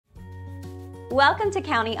Welcome to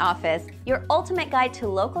County Office, your ultimate guide to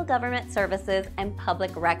local government services and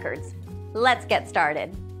public records. Let's get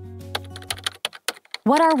started.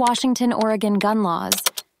 What are Washington, Oregon gun laws?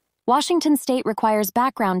 Washington state requires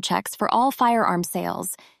background checks for all firearm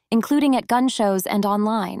sales, including at gun shows and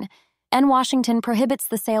online, and Washington prohibits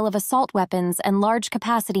the sale of assault weapons and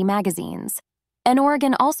large-capacity magazines. And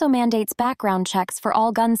Oregon also mandates background checks for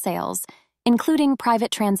all gun sales, including private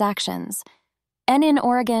transactions. And in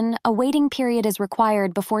Oregon, a waiting period is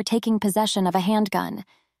required before taking possession of a handgun.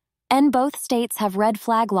 And both states have red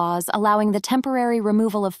flag laws allowing the temporary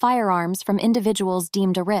removal of firearms from individuals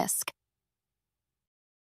deemed a risk.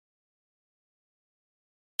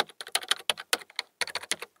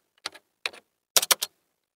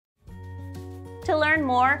 To learn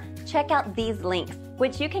more, check out these links,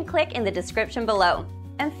 which you can click in the description below.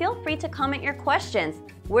 And feel free to comment your questions.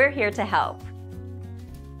 We're here to help.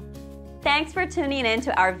 Thanks for tuning in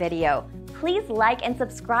to our video. Please like and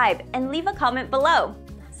subscribe and leave a comment below.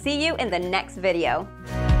 See you in the next video.